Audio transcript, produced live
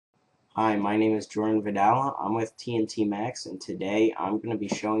Hi, my name is Jordan Vidala. I'm with TNT Max, and today I'm going to be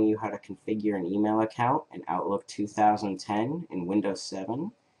showing you how to configure an email account in Outlook 2010 in Windows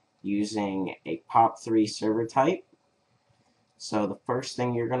 7 using a POP3 server type. So the first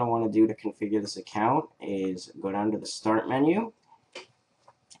thing you're going to want to do to configure this account is go down to the Start menu,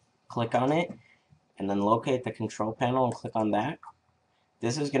 click on it, and then locate the control panel and click on that.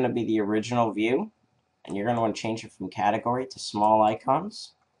 This is going to be the original view, and you're going to want to change it from category to small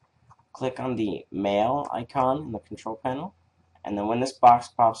icons. Click on the mail icon in the control panel, and then when this box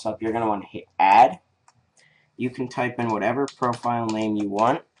pops up, you're going to want to hit add. You can type in whatever profile name you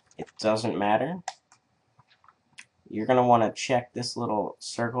want. It doesn't matter. You're going to want to check this little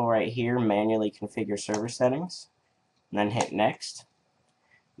circle right here, manually configure server settings, and then hit next.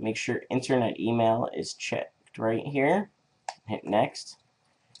 Make sure internet email is checked right here. Hit next.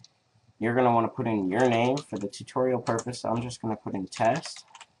 You're going to want to put in your name for the tutorial purpose. I'm just going to put in test.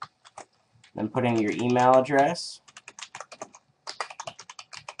 Then put in your email address.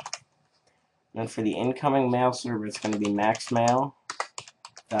 Then for the incoming mail server, it's going to be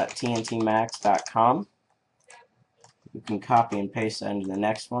maxmail.tntmax.com. You can copy and paste that into the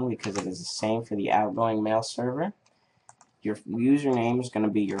next one because it is the same for the outgoing mail server. Your username is going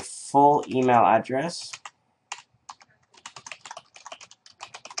to be your full email address.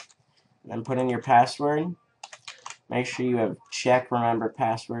 Then put in your password. Make sure you have check remember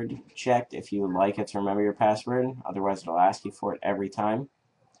password checked if you would like it to remember your password. Otherwise, it'll ask you for it every time.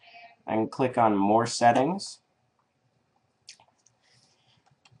 And click on more settings.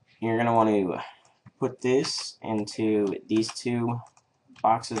 You're going to want to put this into these two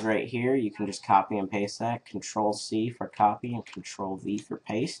boxes right here. You can just copy and paste that. Control C for copy and Control V for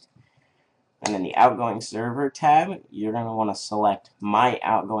paste. And in the outgoing server tab, you're going to want to select my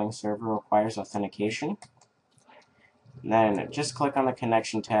outgoing server requires authentication. And then just click on the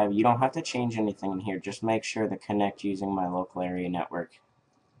connection tab. You don't have to change anything in here. Just make sure the connect using my local area network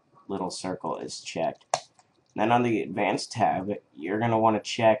little circle is checked. Then on the advanced tab, you're going to want to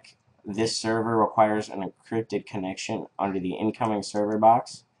check this server requires an encrypted connection under the incoming server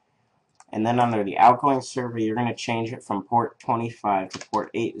box. And then under the outgoing server, you're going to change it from port 25 to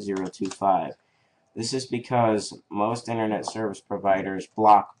port 8025. This is because most internet service providers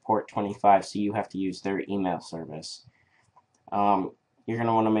block port 25, so you have to use their email service. You're going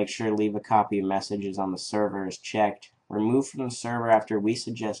to want to make sure leave a copy of messages on the server is checked. Remove from the server after we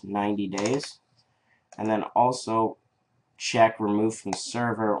suggest 90 days. And then also check remove from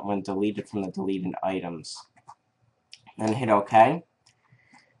server when deleted from the deleted items. Then hit OK.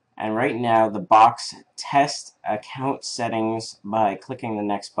 And right now the box test account settings by clicking the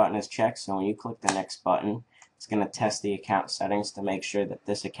next button is checked. So when you click the next button, it's going to test the account settings to make sure that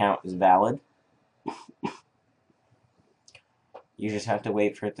this account is valid. You just have to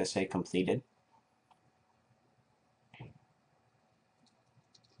wait for it to say completed.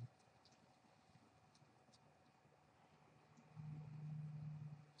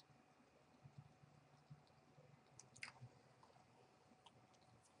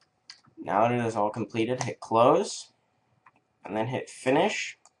 Now that it is all completed, hit close, and then hit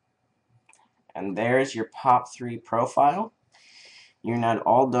finish. And there's your POP3 profile. You're now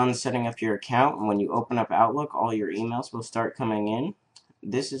all done setting up your account, and when you open up Outlook, all your emails will start coming in.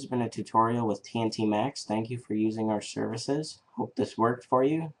 This has been a tutorial with TNT Max. Thank you for using our services. Hope this worked for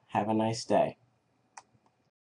you. Have a nice day.